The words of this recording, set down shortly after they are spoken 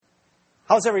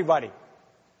How's everybody?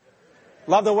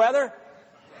 Love the weather?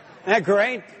 Isn't that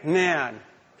great? Man,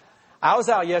 I was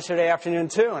out yesterday afternoon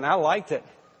too, and I liked it.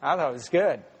 I thought it was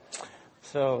good.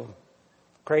 So,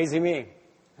 crazy me.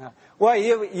 Well,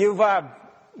 you've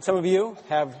some of you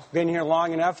have been here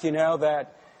long enough. You know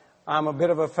that I'm a bit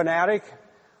of a fanatic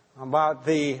about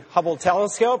the Hubble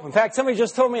telescope. In fact, somebody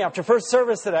just told me after first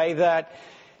service today that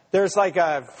there's like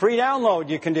a free download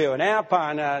you can do, an app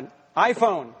on an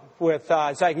iPhone with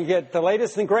so I can get the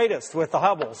latest and greatest with the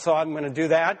Hubble. So I'm going to do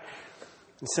that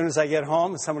as soon as I get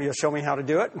home. Somebody will show me how to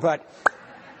do it. But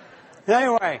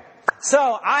anyway,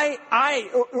 so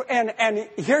and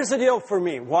here's the deal for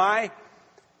me. Why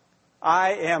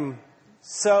I am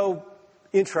so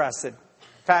interested,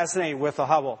 fascinated with the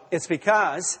Hubble. It's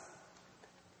because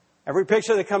every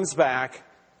picture that comes back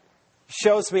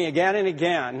shows me again and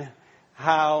again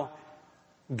how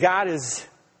God is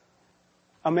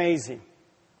amazing.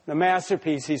 The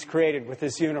masterpiece He's created with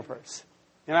this universe.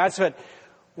 And that's what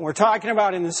we're talking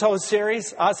about in this whole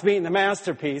series, us being the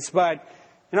masterpiece. But,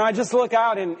 I just look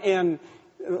out and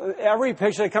every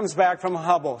picture that comes back from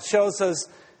Hubble shows us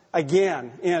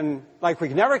again, in like we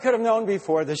never could have known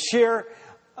before, the sheer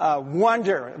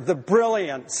wonder, the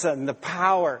brilliance, and the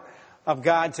power of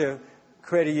God to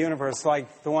create a universe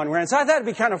like the one we're in. So I thought it'd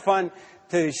be kind of fun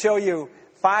to show you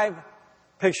 5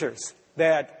 pictures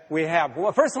that we have.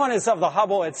 Well, first one is of the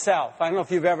Hubble itself. I don't know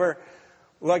if you've ever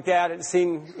looked at it and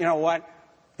seen, what.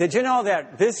 Did you know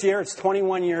that this year it's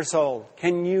 21 years old?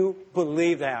 Can you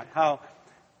believe that? How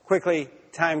quickly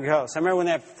time goes. I remember when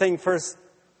that thing first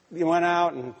went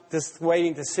out and just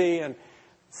waiting to see, and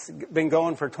it's been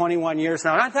going for 21 years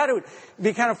now. And I thought it would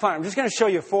be kind of fun. I'm just going to show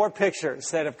you 4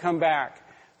 pictures that have come back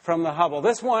from the Hubble.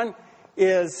 This one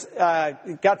is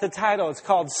got the title. It's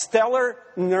called Stellar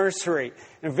Nursery.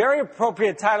 And a very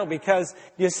appropriate title because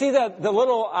you see the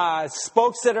little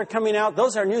spokes that are coming out.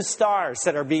 Those are new stars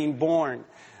that are being born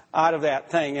out of that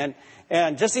thing.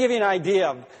 And just to give you an idea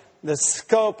of the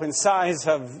scope and size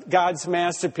of God's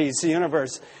masterpiece, the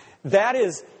universe, that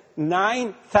is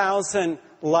 9,000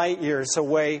 light years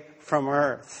away from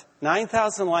Earth.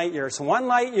 9,000 light years. 1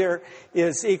 light year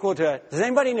is equal to, does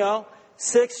anybody know?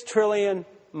 6 trillion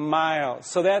miles.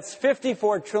 So that's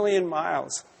 54 trillion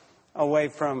miles away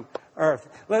from Earth.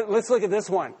 Let's look at this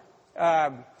one.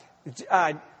 I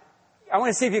want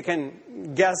to see if you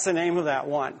can guess the name of that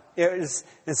one. It's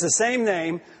the same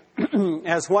name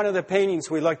as one of the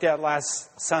paintings we looked at last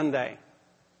Sunday.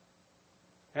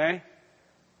 Okay?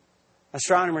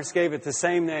 Astronomers gave it the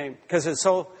same name because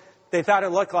they thought it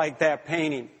looked like that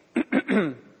painting.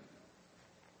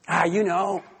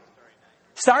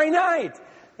 Starry Night.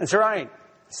 That's right.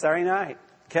 Starry Night.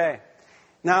 Okay.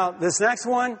 Now, this next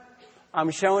one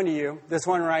I'm showing to you, this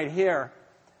one right here,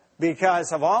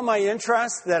 because of all my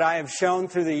interest that I have shown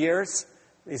through the years,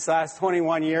 these last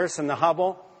 21 years in the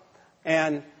Hubble,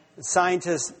 and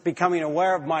scientists becoming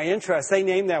aware of my interest, they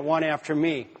named that one after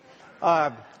me.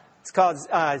 It's called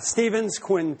Stephan's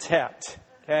Quintet.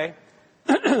 Okay,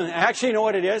 actually, you know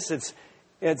what it is?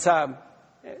 It's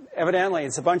evidently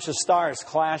it's a bunch of stars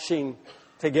clashing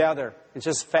together. It's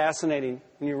just fascinating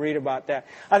when you read about that.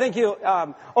 I think you.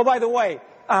 Oh, by the way,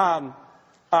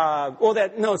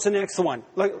 it's the next one.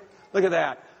 Look at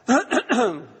that.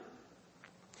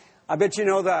 I bet you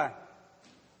know the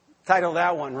title of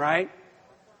that one, right?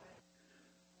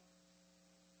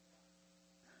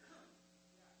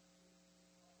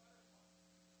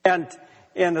 And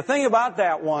the thing about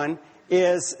that one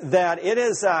is that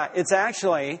it's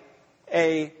actually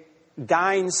a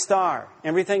dying star.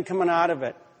 Everything coming out of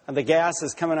it, the gas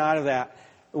is coming out of that.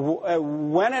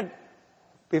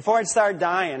 Before it started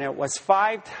dying, it was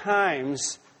 5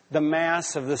 times the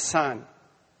mass of the sun.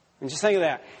 And just think of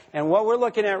that. And what we're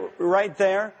looking at right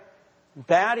there,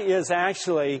 that is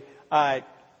actually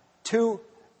 2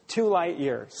 light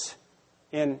years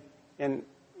in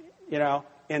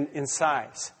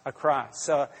size across.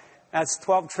 So that's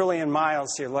 12 trillion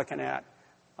miles you're looking at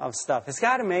of stuff. Is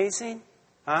God amazing?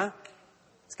 Huh?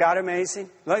 Is God amazing?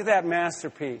 Look at that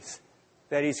masterpiece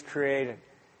that He's created.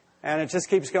 And it just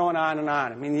keeps going on and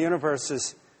on. I mean, the universe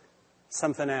is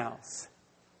something else.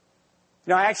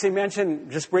 I actually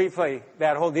mentioned just briefly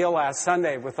that whole deal last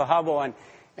Sunday with the Hubble. And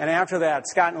after that,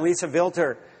 Scott and Lisa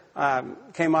Vilter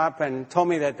came up and told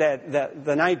me that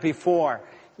the night before,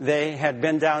 they had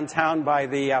been downtown by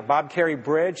the Bob Carey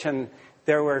Bridge, and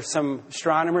there were some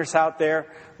astronomers out there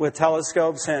with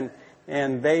telescopes,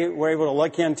 and they were able to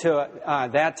look into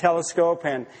that telescope,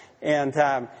 and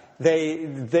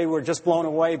they were just blown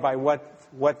away by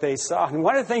what they saw. And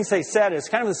one of the things they said is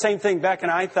kind of the same thing Beck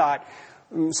and I thought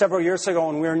several years ago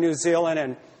when we were in New Zealand,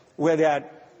 and with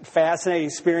that fascinating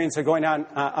experience of going on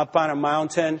up on a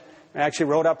mountain. I actually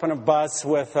rode up on a bus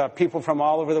with people from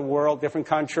all over the world, different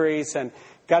countries, and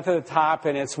got to the top.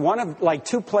 And it's one of like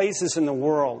two places in the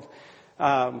world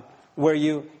where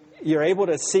you're able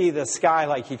to see the sky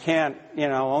like you can't,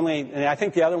 only. And I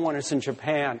think the other one is in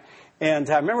Japan. And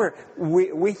I remember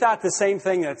we thought the same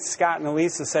thing that Scott and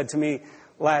Elisa said to me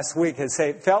last week.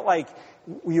 It felt like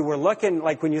you were looking,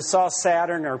 like when you saw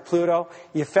Saturn or Pluto,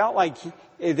 you felt like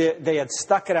they had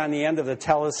stuck it on the end of the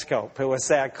telescope. It was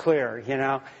that clear,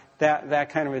 that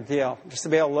kind of a deal. Just to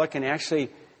be able to look and actually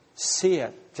see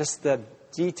it, just the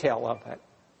detail of it.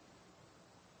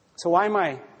 So why am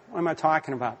I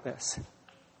talking about this?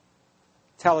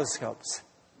 Telescopes.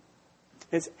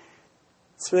 It's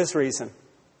for this reason.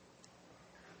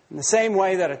 In the same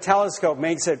way that a telescope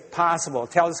makes it possible, a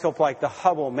telescope like the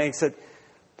Hubble makes it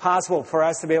possible for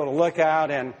us to be able to look out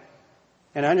and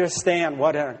understand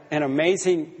what an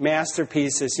amazing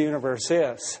masterpiece this universe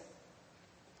is.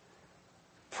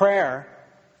 Prayer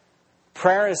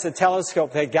is the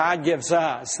telescope that God gives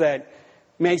us that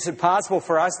makes it possible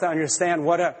for us to understand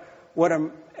what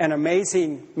an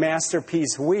amazing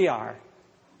masterpiece we are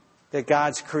that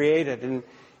God's created. And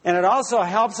it also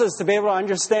helps us to be able to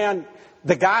understand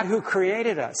the God who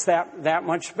created us that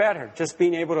much better. Just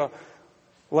being able to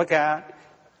look at,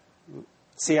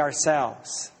 see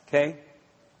ourselves, okay,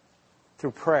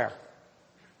 through prayer.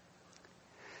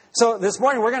 So this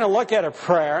morning we're going to look at a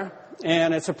prayer,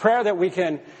 and it's a prayer that we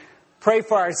can pray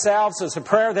for ourselves. It's a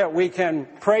prayer that we can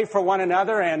pray for one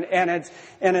another, and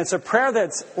it's a prayer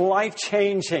that's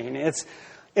life-changing. It's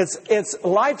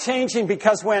life-changing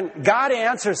because when God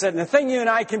answers it, and the thing you and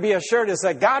I can be assured is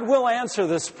that God will answer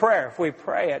this prayer if we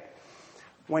pray it.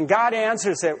 When God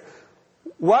answers it,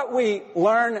 what we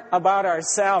learn about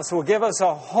ourselves will give us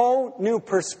a whole new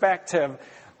perspective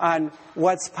on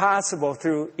what's possible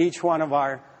through each one of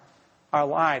our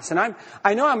lives. And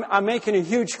I know I'm making a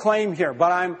huge claim here,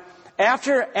 but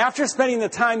after spending the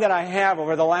time that I have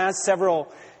over the last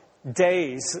several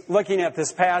days looking at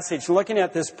this passage, looking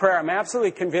at this prayer, I'm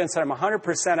absolutely convinced that I'm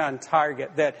 100% on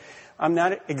target, that I'm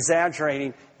not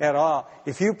exaggerating at all.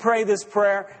 If you pray this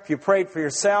prayer, if you prayed for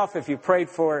yourself, if you prayed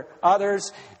for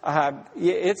others,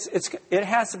 it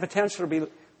has the potential to be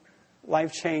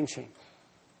life-changing.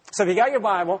 So if you got your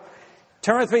Bible,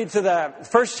 turn with me to the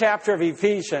first chapter of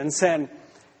Ephesians, and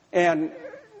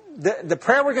the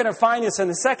prayer we're going to find is in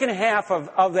the second half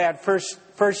of that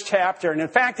first chapter. And in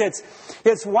fact,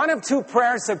 it's one of two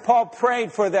prayers that Paul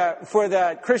prayed for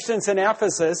the Christians in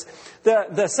Ephesus.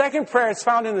 The second prayer is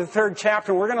found in the third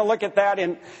chapter. We're going to look at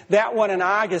that one in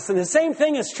August. And the same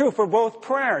thing is true for both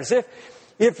prayers.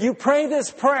 If you pray this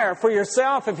prayer for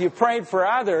yourself, if you prayed for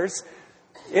others,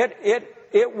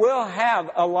 it will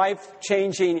have a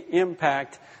life-changing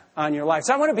impact on your life.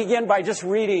 So I want to begin by just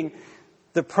reading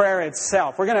the prayer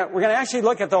itself. We're going to actually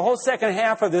look at the whole second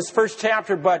half of this first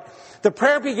chapter, but the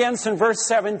prayer begins in verse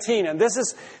 17, and this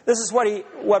is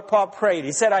what Paul prayed.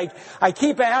 He said, I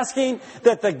keep asking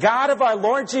that the God of our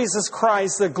Lord Jesus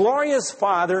Christ, the glorious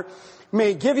Father,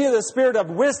 may give you the spirit of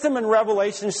wisdom and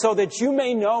revelation so that you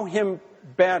may know Him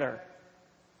better.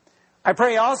 I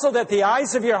pray also that the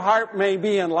eyes of your heart may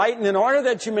be enlightened in order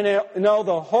that you may know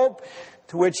the hope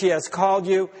to which He has called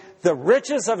you, the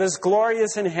riches of His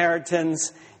glorious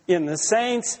inheritance in the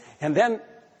saints. And then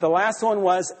the last one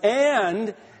was,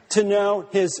 and to know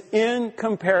His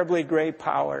incomparably great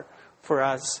power for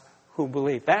us who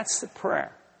believe. That's the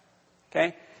prayer.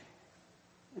 Okay?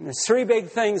 And there's three big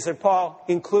things that Paul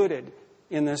included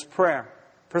in this prayer.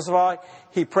 First of all,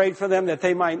 he prayed for them that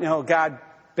they might know God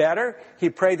better. He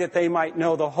prayed that they might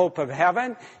know the hope of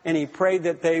heaven. And he prayed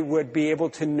that they would be able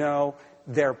to know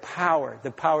their power,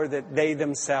 the power that they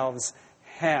themselves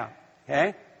have.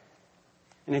 Okay?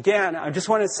 And again, I just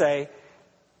want to say,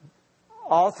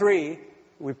 all three,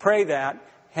 we pray that,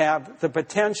 have the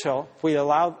potential, if we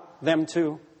allow them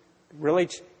to really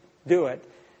do it,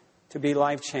 to be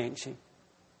life-changing.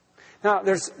 Now,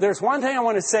 there's one thing I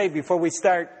want to say before we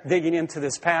start digging into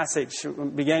this passage,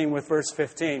 beginning with verse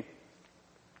 15.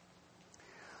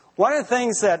 One of the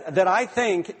things that I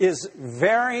think is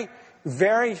very,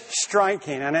 very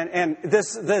striking, and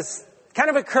this kind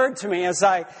of occurred to me as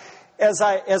I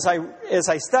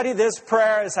studied this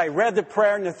prayer, as I read the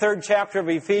prayer in the third chapter of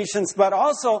Ephesians, but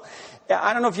also,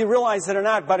 I don't know if you realize it or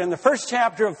not, but in the first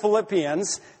chapter of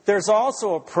Philippians, there's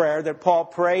also a prayer that Paul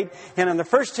prayed, and in the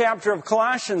first chapter of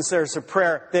Colossians, there's a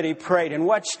prayer that he prayed. And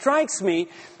what strikes me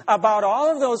about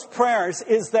all of those prayers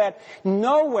is that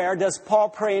nowhere does Paul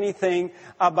pray anything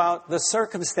about the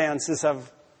circumstances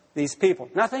of these people.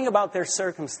 Nothing about their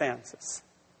circumstances.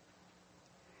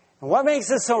 And what makes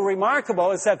this so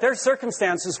remarkable is that their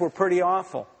circumstances were pretty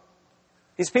awful.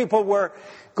 These people were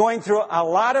going through a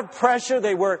lot of pressure.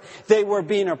 They were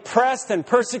being oppressed and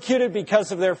persecuted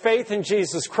because of their faith in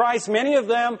Jesus Christ. Many of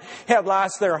them had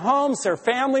lost their homes. Their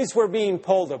families were being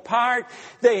pulled apart.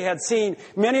 They had seen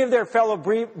many of their fellow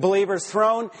believers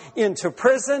thrown into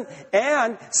prison.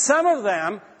 And some of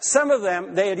them,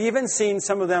 they had even seen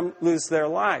some of them lose their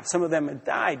lives. Some of them had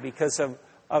died because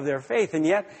of their faith. And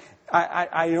yet,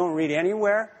 I don't read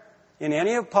anywhere in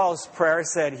any of Paul's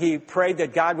prayers that he prayed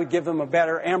that God would give them a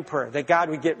better emperor, that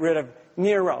God would get rid of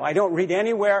Nero. I don't read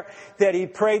anywhere that he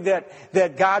prayed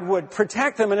that God would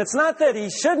protect them. And it's not that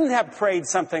he shouldn't have prayed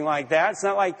something like that. It's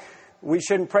not like we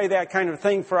shouldn't pray that kind of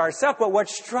thing for ourselves. But what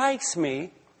strikes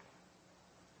me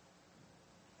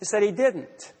is that he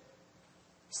didn't.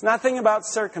 It's nothing about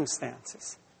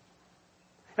circumstances.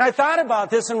 And I thought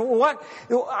about this, and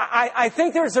I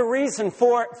think there's a reason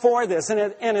for this,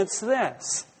 and it's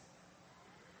this.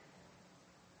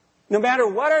 No matter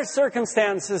what our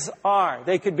circumstances are,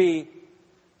 they could be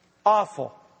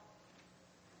awful.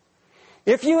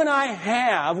 If you and I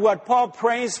have what Paul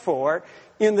prays for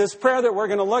in this prayer that we're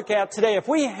going to look at today, if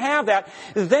we have that,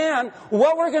 then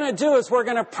what we're going to do is we're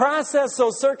going to process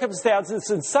those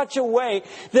circumstances in such a way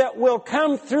that we'll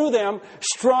come through them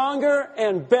stronger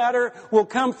and better. We'll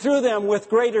come through them with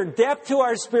greater depth to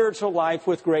our spiritual life,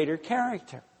 with greater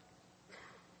character.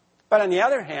 But on the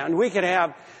other hand, we could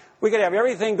have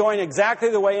everything going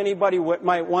exactly the way anybody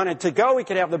might want it to go. We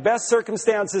could have the best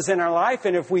circumstances in our life.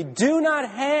 And if we do not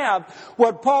have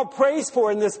what Paul prays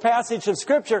for in this passage of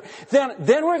Scripture, then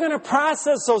we're going to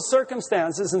process those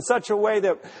circumstances in such a way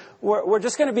that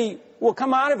we'll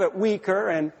come out of it weaker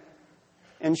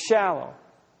and shallow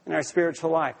in our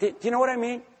spiritual life. Do you know what I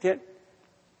mean? Do you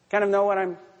kind of know what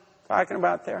I'm talking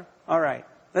about there? All right.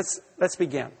 Let's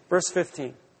begin. Verse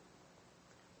 15.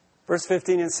 Verse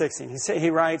 15 and 16, he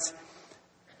writes,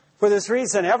 "For this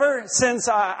reason, ever since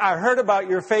I heard about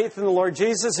your faith in the Lord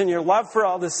Jesus and your love for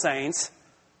all the saints,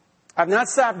 I've not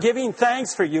stopped giving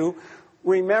thanks for you,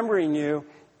 remembering you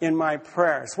in my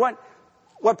prayers."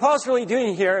 What Paul's really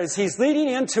doing here is he's leading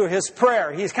into his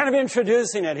prayer. He's kind of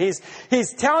introducing it.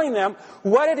 He's telling them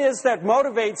what it is that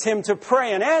motivates him to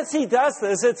pray. And as he does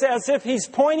this, it's as if he's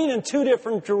pointing in two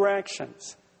different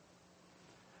directions.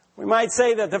 We might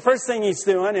say that the first thing he's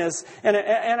doing is, and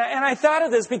I thought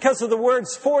of this because of the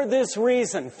words, for this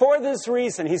reason,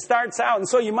 he starts out. And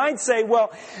so you might say,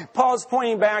 well, Paul's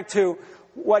pointing back to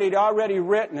what he'd already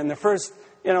written in the first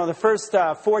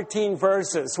 14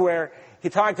 verses where he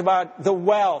talked about the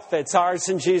wealth that's ours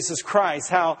in Jesus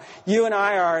Christ, how you and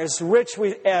I are as rich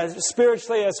as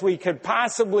spiritually as we could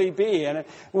possibly be. And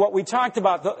what we talked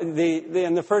about in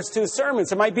the first two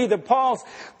sermons, it might be that Paul's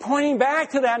pointing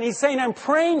back to that and he's saying, I'm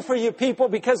praying for you people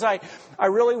because I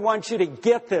really want you to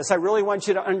get this. I really want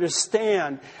you to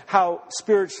understand how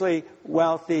spiritually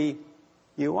wealthy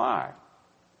you are.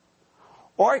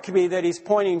 Or it could be that he's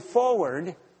pointing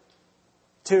forward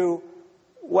to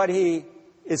what he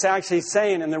is actually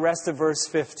saying in the rest of verse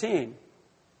 15.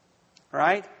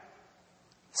 Right?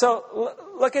 So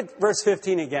look at verse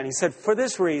 15 again. He said, "For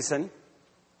this reason,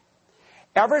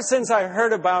 ever since I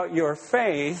heard about your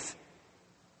faith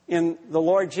in the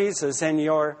Lord Jesus and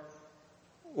your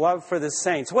love for the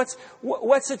saints." What's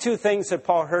the two things that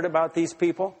Paul heard about these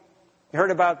people? He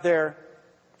heard about their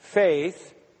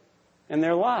faith and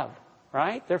their love.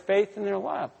 Right? Their faith and their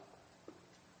love.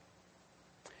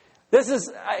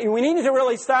 We need to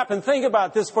really stop and think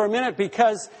about this for a minute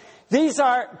because these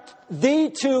are the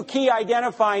two key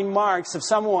identifying marks of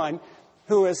someone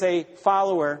who is a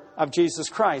follower of Jesus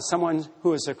Christ, someone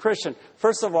who is a Christian.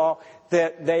 First of all,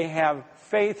 that they have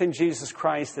faith in Jesus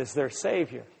Christ as their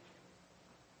Savior.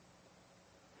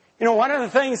 You know, one of the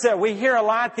things that we hear a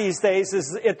lot these days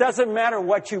is it doesn't matter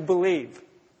what you believe.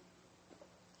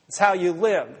 It's how you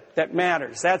live that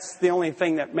matters. That's the only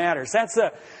thing that matters. That's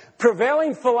a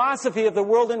prevailing philosophy of the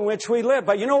world in which we live.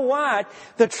 But you know what?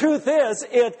 The truth is,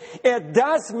 it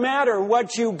does matter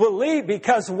what you believe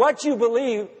because what you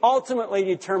believe ultimately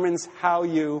determines how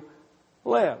you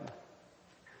live.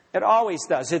 It always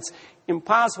does. It's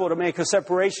impossible to make a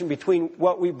separation between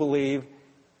what we believe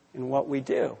and what we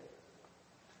do.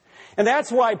 And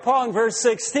that's why Paul in verse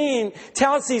 16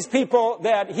 tells these people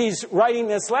that he's writing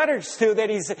this letter to that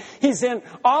he's in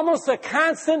almost a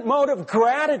constant mode of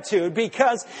gratitude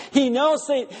because he knows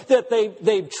that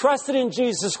they've trusted in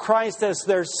Jesus Christ as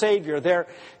their Savior.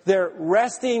 They're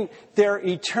resting their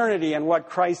eternity in what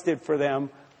Christ did for them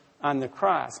on the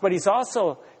cross. But he's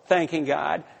also thanking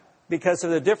God because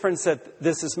of the difference that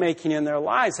this is making in their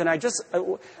lives. And I just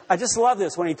love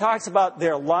this when he talks about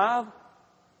their love.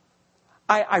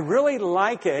 I really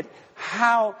like it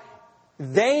how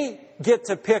they get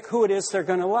to pick who it is they're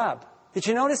going to love. Did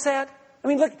you notice that? I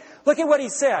mean, look at what he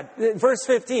said. Verse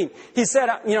 15. He said,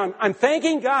 I'm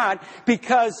thanking God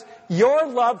because your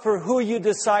love for who you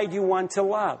decide you want to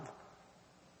love.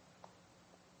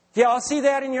 Do y'all see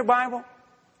that in your Bible?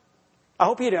 I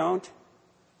hope you don't.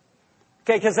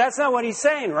 Okay, because that's not what he's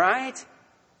saying, right?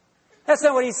 That's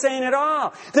not what he's saying at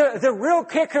all. The real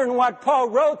kicker in what Paul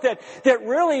wrote that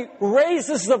really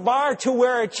raises the bar to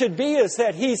where it should be is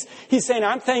that he's saying,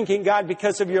 I'm thanking God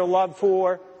because of your love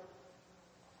for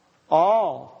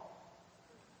all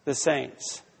the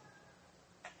saints.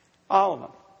 All of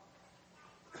them.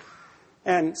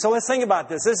 And so let's think about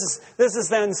this. This is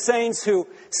then saints who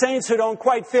don't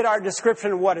quite fit our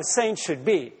description of what a saint should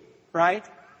be, right?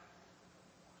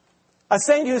 A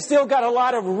saint who's still got a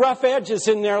lot of rough edges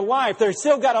in their life. They've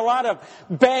still got a lot of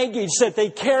baggage that they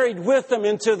carried with them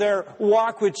into their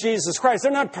walk with Jesus Christ.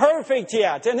 They're not perfect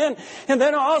yet. And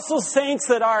then also saints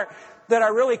that are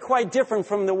really quite different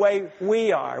from the way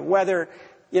we are, whether,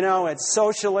 it's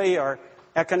socially or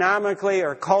economically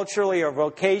or culturally or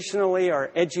vocationally or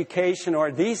education,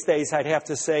 or these days I'd have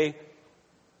to say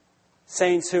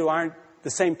saints who aren't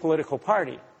the same political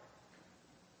party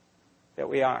that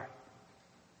we are.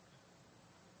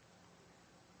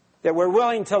 That we're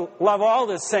willing to love all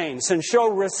the saints and show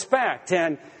respect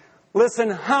and listen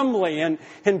humbly and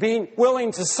being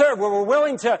willing to serve. Where we're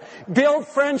willing to build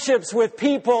friendships with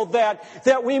people that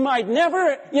we might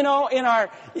never, in all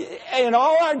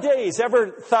our days ever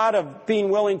thought of being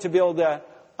willing to build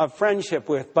a friendship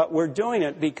with. But we're doing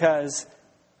it because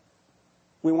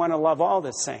we want to love all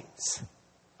the saints.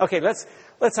 Okay, let's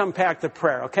unpack the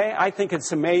prayer, okay? I think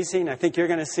it's amazing. I think you're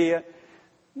going to see it.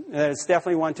 It's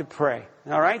definitely one to pray.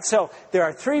 All right? So there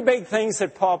are three big things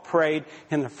that Paul prayed.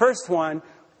 And the first one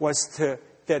was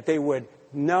that they would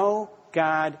know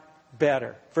God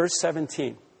better. Verse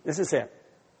 17. This is it.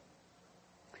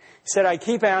 He said, I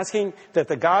keep asking that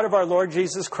the God of our Lord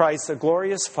Jesus Christ, the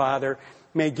glorious Father,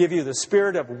 may give you the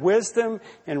spirit of wisdom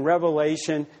and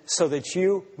revelation so that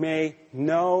you may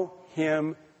know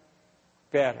Him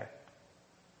better.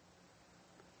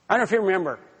 I don't know if you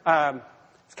remember.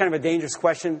 It's kind of a dangerous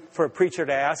question for a preacher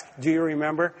to ask. Do you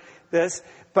remember this?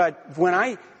 But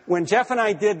when Jeff and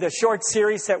I did the short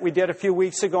series that we did a few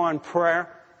weeks ago on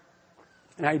prayer,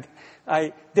 and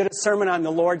I did a sermon on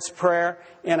the Lord's Prayer,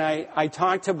 and I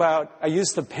talked about, I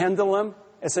used the pendulum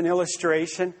as an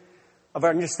illustration of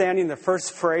understanding the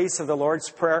first phrase of the Lord's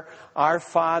Prayer, Our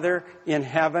Father in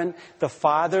heaven, the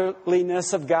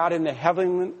fatherliness of God and the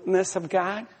heavenliness of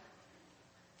God.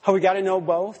 How we got to know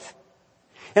both.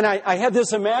 And I had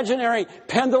this imaginary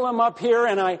pendulum up here,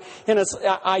 and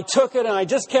I took it and I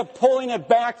just kept pulling it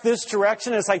back this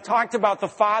direction as I talked about the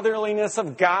fatherliness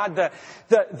of God,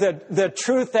 the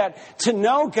truth that to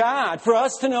know God, for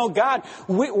us to know God,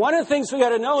 one of the things we got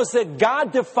to know is that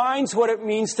God defines what it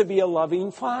means to be a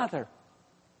loving Father.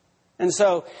 And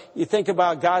so you think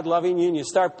about God loving you, and you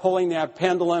start pulling that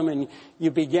pendulum, and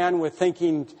you begin with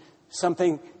thinking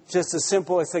something just as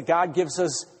simple as that God gives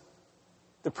us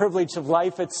the privilege of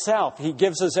life itself. He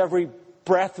gives us every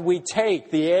breath we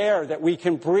take, the air that we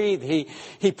can breathe.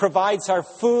 He provides our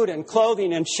food and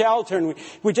clothing and shelter. And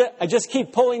I just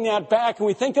keep pulling that back. And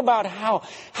we think about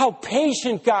how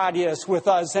patient God is with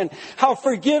us and how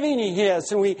forgiving He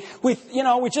is. And we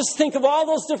just think of all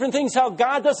those different things, how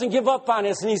God doesn't give up on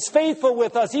us. And He's faithful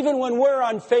with us even when we're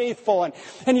unfaithful.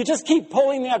 And you just keep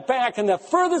pulling that back. And the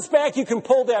furthest back you can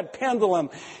pull that pendulum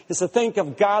is to think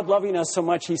of God loving us so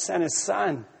much He sent His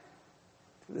Son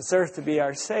this earth to be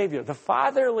our Savior, the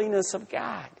fatherliness of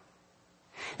God.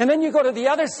 And then you go to the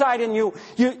other side and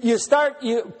you start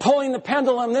pulling the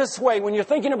pendulum this way when you're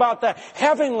thinking about the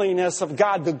heavenliness of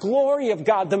God, the glory of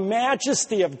God, the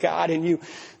majesty of God, and you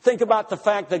think about the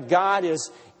fact that God is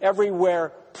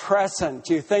everywhere present.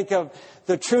 You think of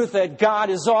the truth that God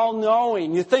is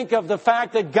all-knowing. You think of the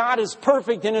fact that God is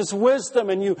perfect in His wisdom,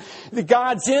 and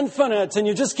God's infinite, and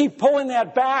you just keep pulling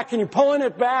that back, and you're pulling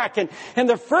it back. And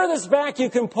the furthest back you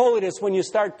can pull it is when you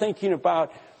start thinking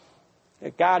about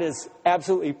that God is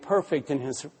absolutely perfect in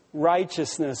His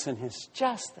righteousness and His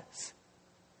justice.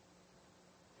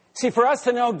 See, for us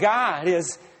to know God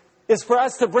is for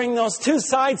us to bring those two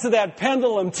sides of that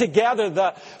pendulum together,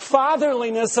 the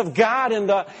fatherliness of God and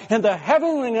the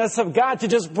heavenliness of God, to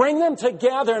just bring them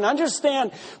together and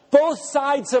understand both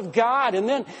sides of God, and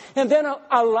then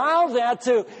allow that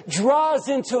to draw us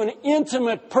into an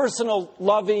intimate, personal,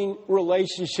 loving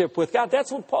relationship with God.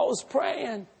 That's what Paul was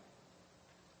praying.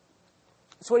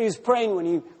 That's what he was praying when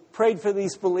he prayed for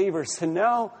these believers, to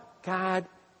know God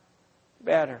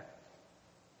better.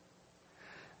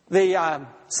 The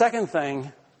second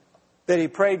thing that he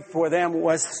prayed for them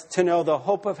was to know the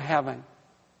hope of heaven.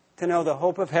 To know the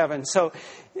hope of heaven. So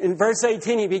in verse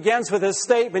 18, he begins with this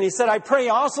statement. He said, I pray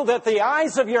also that the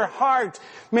eyes of your heart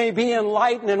may be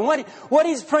enlightened. And what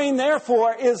he's praying there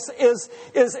for is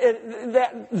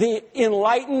that the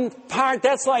enlightened part,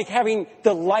 that's like having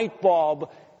the light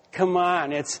bulb come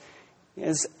on. It's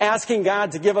asking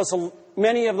God to give us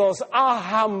many of those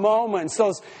aha moments,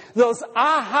 those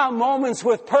aha moments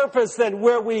with purpose, that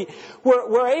where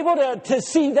we're able to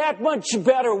see that much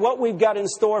better what we've got in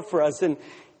store for us in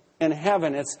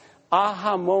heaven. It's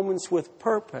aha moments with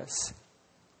purpose.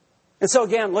 And so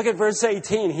again, look at verse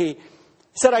 18. He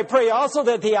said, I pray also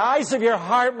that the eyes of your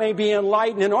heart may be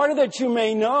enlightened, in order that you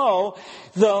may know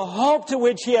the hope to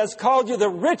which he has called you, the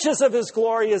riches of his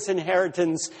glorious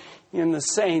inheritance in the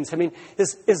saints. I mean,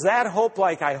 is that hope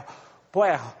like, I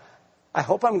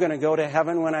hope I'm going to go to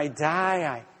heaven when I die.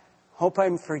 I hope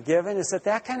I'm forgiven. Is it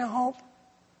that kind of hope?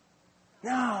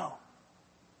 No.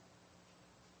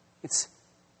 It's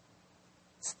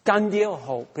done deal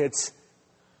hope. It's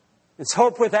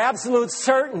hope with absolute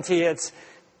certainty. It's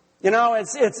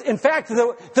in fact,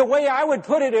 the way I would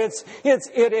put it,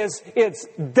 it's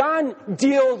done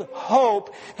deal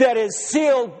hope that is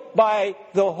sealed by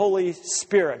the Holy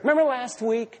Spirit. Remember last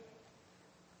week?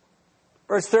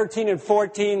 Verse 13 and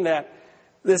 14, that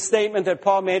this statement that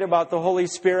Paul made about the Holy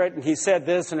Spirit, and he said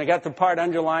this, and I got the part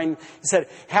underlined. He said,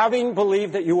 having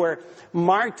believed that you were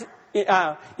marked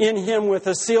in him with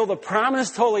a seal, the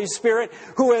promised Holy Spirit,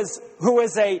 who is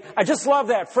I just love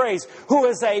that phrase, who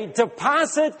is a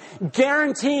deposit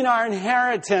guaranteeing our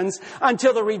inheritance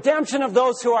until the redemption of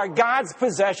those who are God's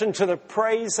possession, to the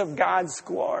praise of God's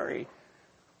glory.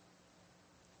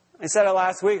 I said it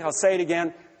last week, I'll say it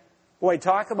again. Boy,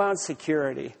 talk about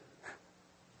security.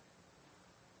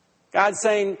 God's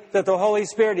saying that the Holy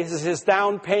Spirit is his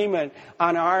down payment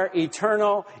on our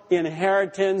eternal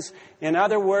inheritance. In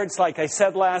other words, like I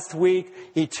said last week,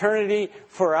 eternity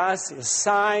for us is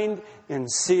signed and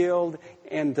sealed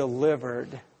and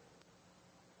delivered.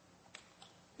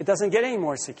 It doesn't get any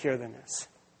more secure than this.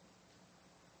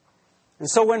 And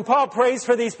so when Paul prays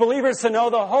for these believers to know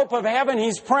the hope of heaven,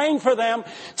 he's praying for them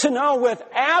to know with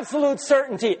absolute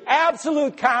certainty,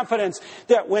 absolute confidence,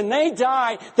 that when they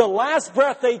die, the last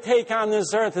breath they take on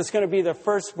this earth is going to be the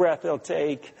first breath they'll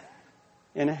take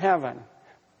in heaven.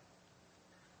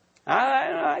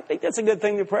 I think that's a good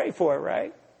thing to pray for,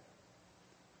 right?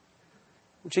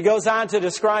 Which he goes on to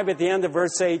describe at the end of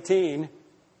verse 18.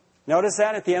 Notice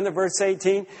that at the end of verse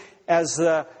 18, as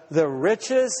the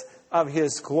riches of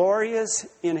his glorious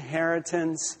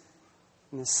inheritance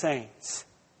in the saints.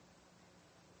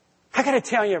 I got to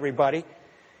tell you, everybody,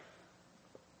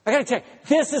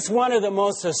 this is one of the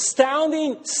most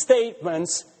astounding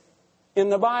statements in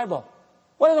the Bible.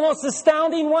 One of the most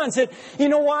astounding ones. You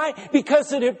know why?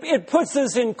 Because it puts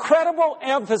this incredible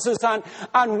emphasis on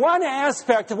one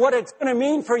aspect of what it's going to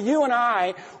mean for you and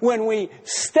I when we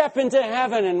step into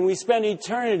heaven and we spend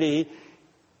eternity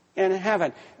in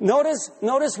heaven. Notice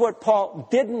what Paul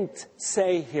didn't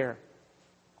say here.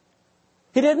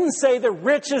 He didn't say the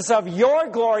riches of your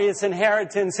glorious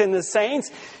inheritance in the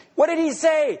saints. What did he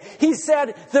say? He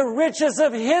said the riches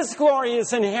of his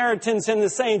glorious inheritance in the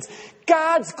saints.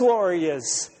 God's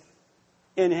glorious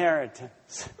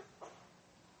inheritance.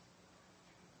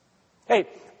 Hey,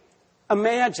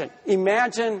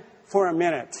 imagine for a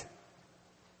minute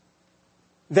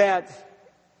that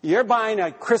you're buying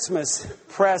a Christmas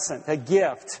present, a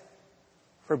gift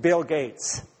for Bill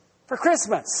Gates. For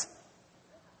Christmas.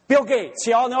 Bill Gates.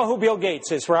 You all know who Bill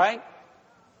Gates is, right?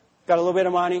 Got a little bit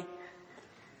of money?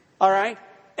 All right?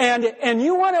 And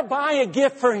you want to buy a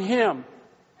gift for him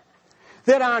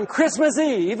that on Christmas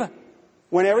Eve,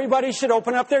 when everybody should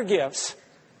open up their gifts,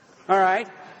 all right,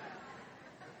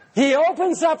 he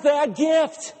opens up that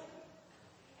gift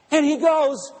and he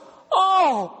goes,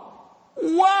 oh,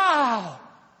 wow.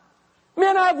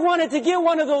 Man, I've wanted to get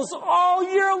one of those all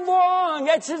year long.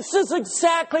 It's just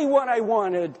exactly what I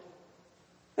wanted.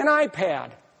 An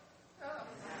iPad.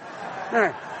 All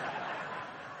right.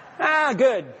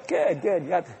 Good.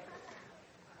 Got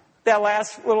that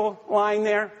last little line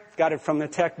there. Got it from the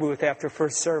tech booth after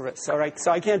first service. All right,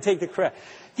 so I can't take the credit.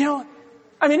 You know,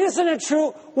 I mean, isn't it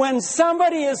true? When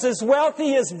somebody is as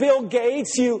wealthy as Bill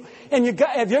Gates,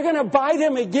 if you're going to buy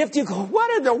them a gift, you go,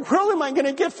 what in the world am I going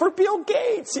to get for Bill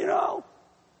Gates, you know?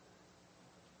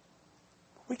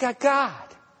 We got God.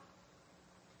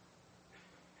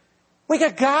 We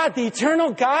got God, the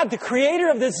eternal God, the creator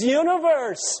of this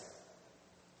universe.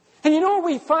 And you know what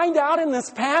we find out in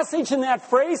this passage, in that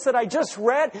phrase that I just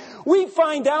read? We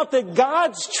find out that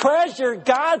God's treasure,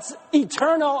 God's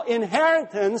eternal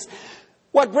inheritance,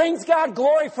 what brings God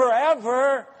glory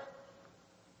forever,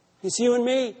 is you and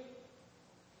me.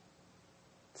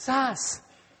 It's us.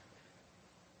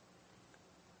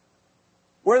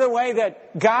 We're the way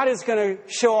that God is going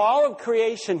to show all of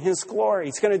creation His glory.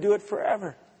 He's going to do it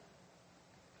forever.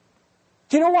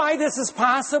 Do you know why this is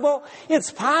possible?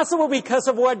 It's possible because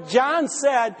of what John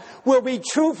said will be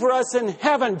true for us in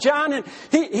heaven. John,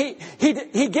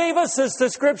 he gave us this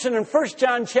description in 1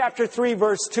 John chapter 3,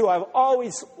 verse 2. I've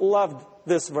always loved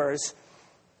this verse.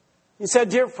 He said,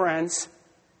 "Dear friends,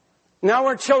 now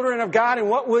we're children of God, and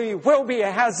what we will be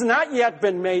has not yet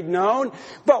been made known.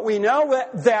 But we know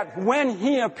that when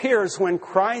He appears, when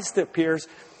Christ appears,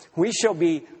 we shall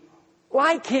be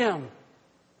like Him.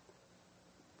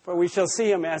 For we shall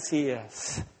see Him as He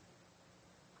is."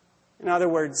 In other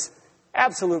words,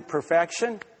 absolute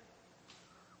perfection.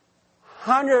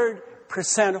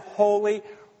 100% holy,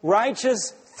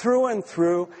 righteous through and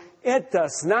through. It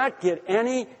does not get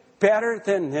any better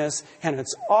than this, and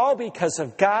it's all because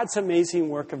of God's amazing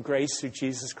work of grace through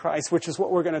Jesus Christ, which is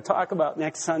what we're going to talk about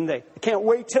next Sunday. I can't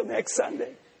wait till next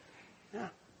Sunday. Yeah.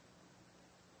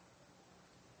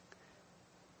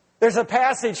 There's a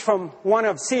passage from one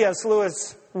of C.S.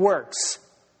 Lewis' works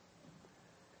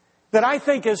that I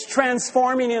think is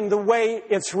transforming in the way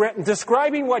it's written,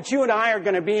 describing what you and I are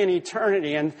going to be in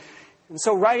eternity. And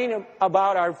so writing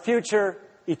about our future,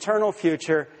 eternal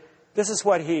future, this is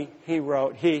what he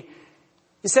wrote. He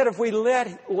said, if we let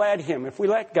Him, if we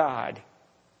let God,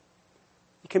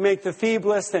 He can make the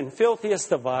feeblest and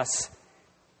filthiest of us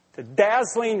the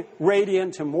dazzling,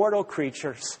 radiant, immortal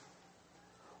creatures,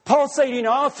 pulsating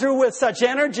all through with such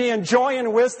energy and joy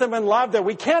and wisdom and love that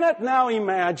we cannot now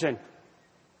imagine.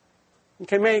 He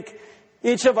can make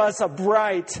each of us a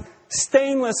bright,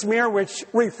 stainless mirror which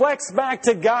reflects back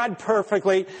to God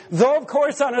perfectly, though of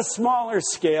course on a smaller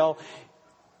scale,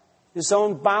 His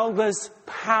own boundless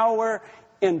power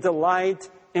and delight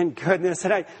and goodness.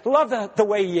 And I love the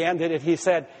way he ended it. He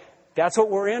said, that's what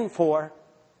we're in for.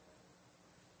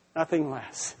 Nothing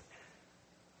less.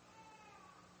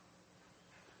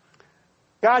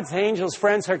 God's angels,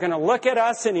 friends, are going to look at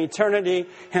us in eternity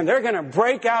and they're going to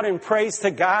break out in praise to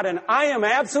God. And I am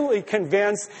absolutely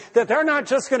convinced that they're not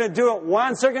just going to do it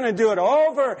once. They're going to do it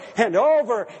over and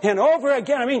over and over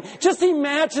again. I mean, just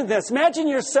imagine this. Imagine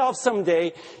yourself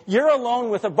someday, you're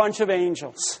alone with a bunch of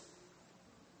angels.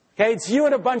 Okay, it's you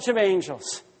and a bunch of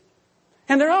angels.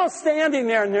 And they're all standing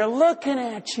there and they're looking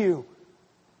at you.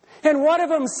 And one of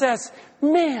them says,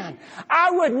 man, I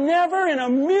would never in a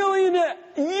million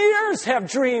years have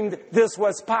dreamed this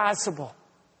was possible.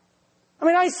 I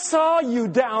mean, I saw you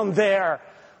down there.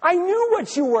 I knew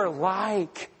what you were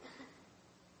like.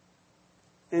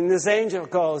 And this angel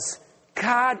goes,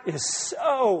 God is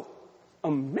so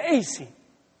amazing.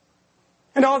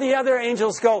 And all the other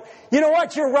angels go, you know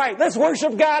what, you're right. Let's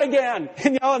worship God again.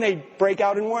 And they break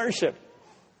out in worship.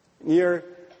 And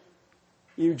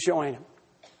you join them.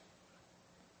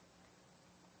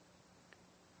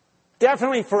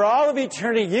 Definitely for all of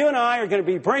eternity, you and I are going to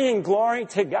be bringing glory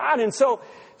to God. And so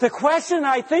the question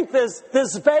I think this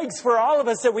begs for all of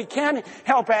us that we can't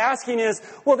help asking is,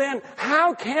 well then,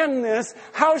 how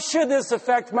should this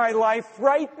affect my life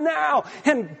right now?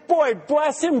 And boy,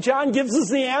 bless him, John gives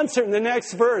us the answer in the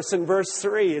next verse, in verse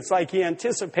 3. It's like he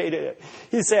anticipated it.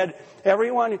 He said,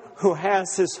 everyone who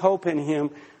has his hope in Him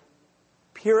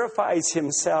purifies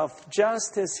himself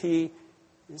just as He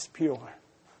is pure.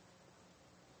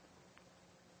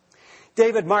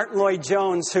 David Martin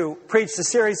Lloyd-Jones, who preached a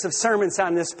series of sermons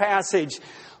on this passage,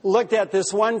 looked at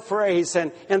this one phrase,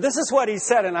 and this is what he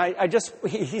said, and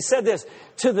he said this,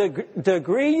 to the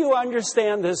degree you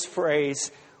understand this phrase,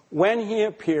 when He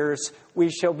appears, we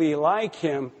shall be like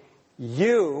Him,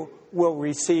 you will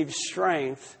receive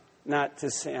strength not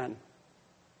to sin.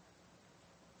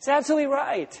 He's absolutely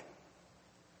right.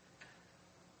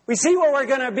 We see where we're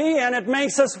going to be, and it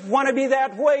makes us want to be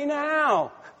that way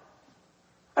now.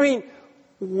 I mean,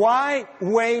 why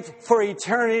wait for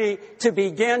eternity to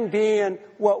begin being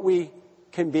what we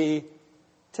can be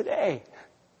today?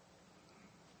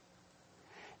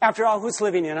 After all, who's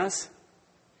living in us?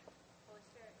 Holy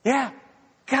Spirit. Yeah,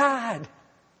 God.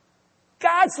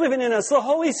 God's living in us, the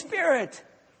Holy Spirit.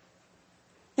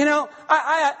 You know,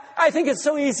 I think it's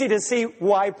so easy to see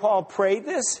why Paul prayed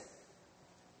this.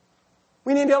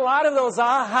 We need a lot of those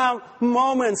aha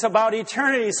moments about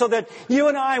eternity so that you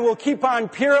and I will keep on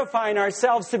purifying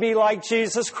ourselves to be like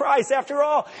Jesus Christ. After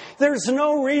all, there's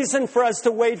no reason for us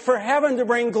to wait for heaven to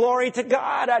bring glory to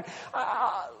God.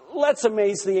 let's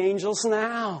amaze the angels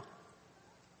now.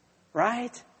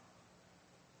 Right?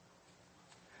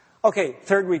 Okay,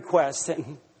 third request.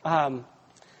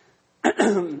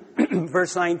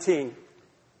 Verse 19.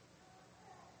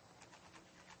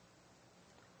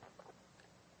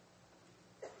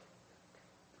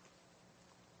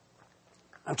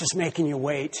 I'm just making you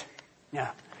wait.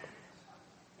 Yeah.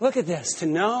 Look at this. To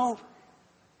know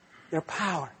their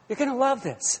power. You're going to love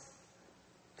this.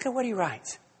 Look at what he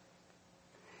writes.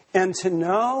 And to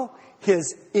know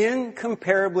his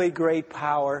incomparably great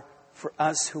power for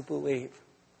us who believe.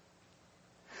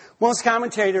 Most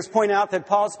commentators point out that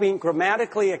Paul's being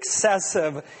grammatically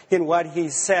excessive in what he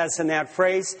says in that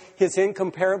phrase, his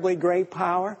incomparably great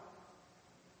power.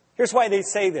 Here's why they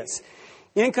say this.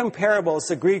 Incomparable is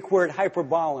the Greek word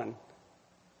hyperbolon.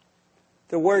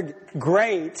 The word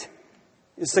great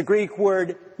is the Greek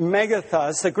word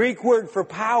megathos. The Greek word for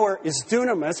power is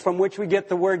dunamis, from which we get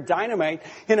the word dynamite.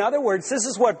 In other words, this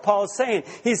is what Paul's saying.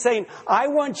 He's saying, I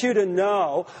want you to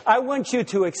know, I want you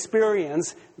to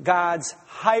experience God's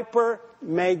hyper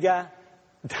mega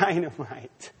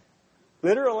dynamite.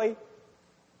 Literally.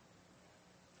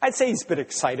 I'd say he's a bit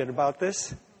excited about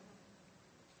this.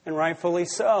 And rightfully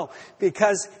so,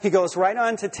 because he goes right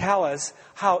on to tell us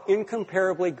how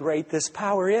incomparably great this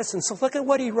power is. And so look at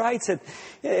what he writes.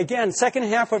 Again, second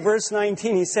half of verse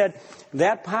 19, he said,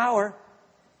 that power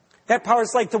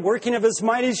is like the working of his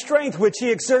mighty strength, which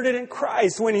he exerted in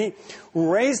Christ when he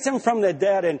raised him from the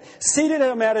dead and seated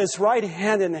him at his right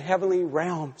hand in the heavenly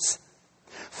realms.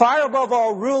 Far above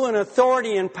all rule and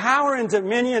authority and power and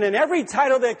dominion and every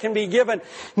title that can be given,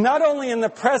 not only in the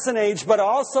present age, but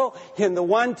also in the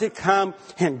one to come.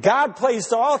 And God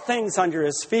placed all things under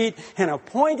his feet and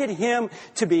appointed him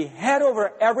to be head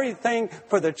over everything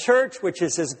for the church, which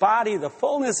is his body, the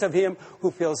fullness of him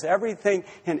who fills everything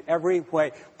in every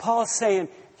way. Paul's saying,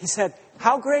 he said,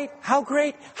 how great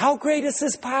is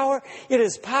this power? It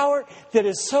is power that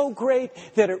is so great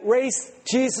that it raised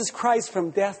Jesus Christ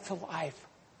from death to life.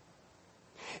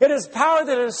 It is power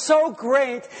that is so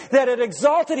great that it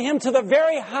exalted him to the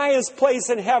very highest place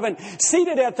in heaven,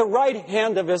 seated at the right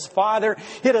hand of his Father.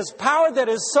 It is power that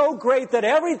is so great that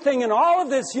everything in all of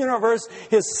this universe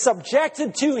is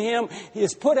subjected to him,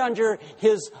 is put under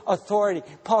his authority.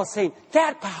 Paul's saying,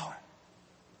 that power,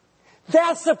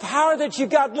 that's the power that you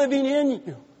got living in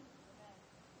you.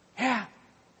 Yeah.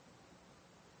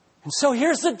 And so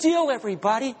here's the deal,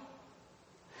 everybody.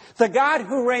 The God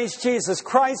who raised Jesus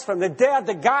Christ from the dead,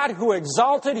 the God who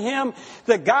exalted him,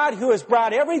 the God who has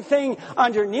brought everything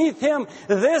underneath him,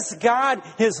 this God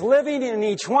is living in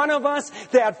each one of us.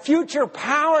 That future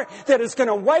power that is going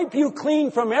to wipe you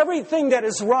clean from everything that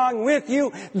is wrong with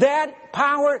you, that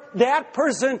power, that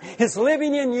person is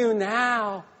living in you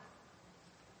now.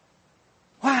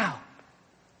 Wow.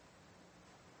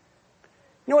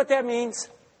 You know what that means?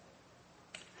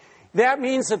 That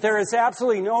means that there is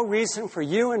absolutely no reason for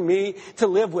you and me to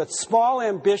live with small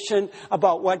ambition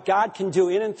about what God can do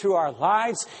in and through our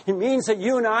lives. It means that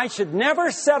you and I should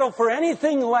never settle for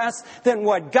anything less than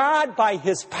what God, by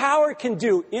his power, can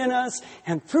do in us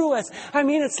and through us. I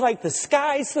mean, it's like the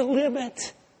sky's the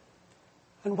limit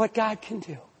on what God can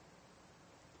do.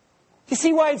 You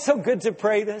see why it's so good to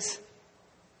pray this?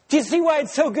 Do you see why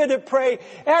it's so good to pray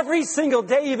every single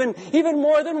day, even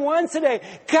more than once a day?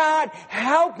 God,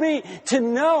 help me to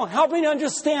know, help me to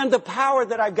understand the power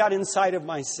that I've got inside of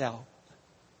myself.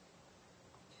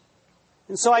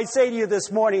 And so I say to you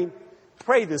this morning,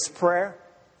 pray this prayer.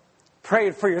 Pray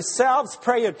it for yourselves.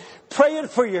 Pray it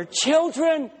for your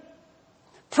children.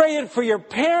 Pray it for your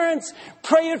parents.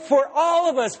 Pray it for all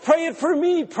of us. Pray it for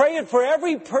me. Pray it for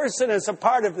every person as a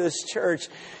part of this church.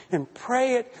 And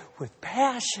pray it with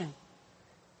passion.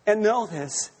 And know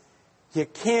this, you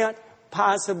can't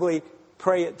possibly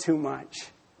pray it too much,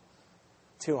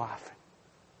 too often.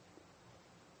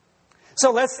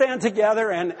 So let's stand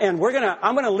together and I'm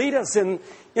going to lead us in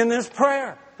this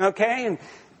prayer, okay? And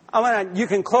you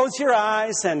can close your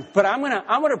eyes, but I'm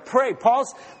going to pray.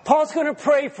 Paul's going to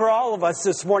pray for all of us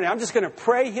this morning. I'm just going to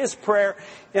pray his prayer,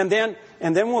 and then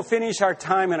we'll finish our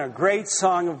time in a great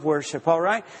song of worship. All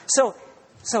right? So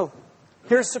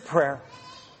here's the prayer.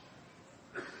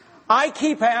 I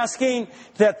keep asking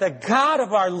that the God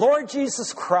of our Lord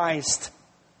Jesus Christ,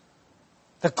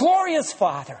 the glorious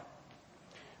Father,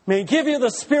 may give you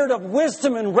the spirit of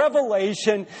wisdom and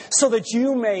revelation so that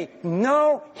you may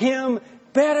know him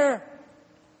better.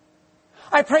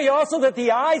 I pray also that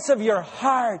the eyes of your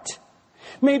heart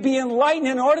may be enlightened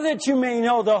in order that you may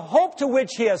know the hope to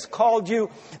which he has called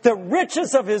you, the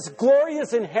riches of his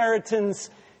glorious inheritance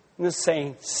in the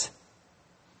saints.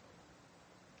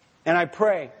 And I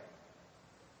pray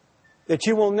that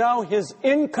you will know His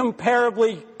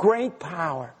incomparably great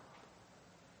power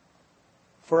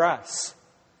for us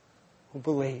who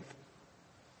believe.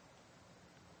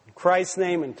 In Christ's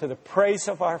name and to the praise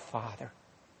of our Father.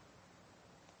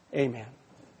 Amen.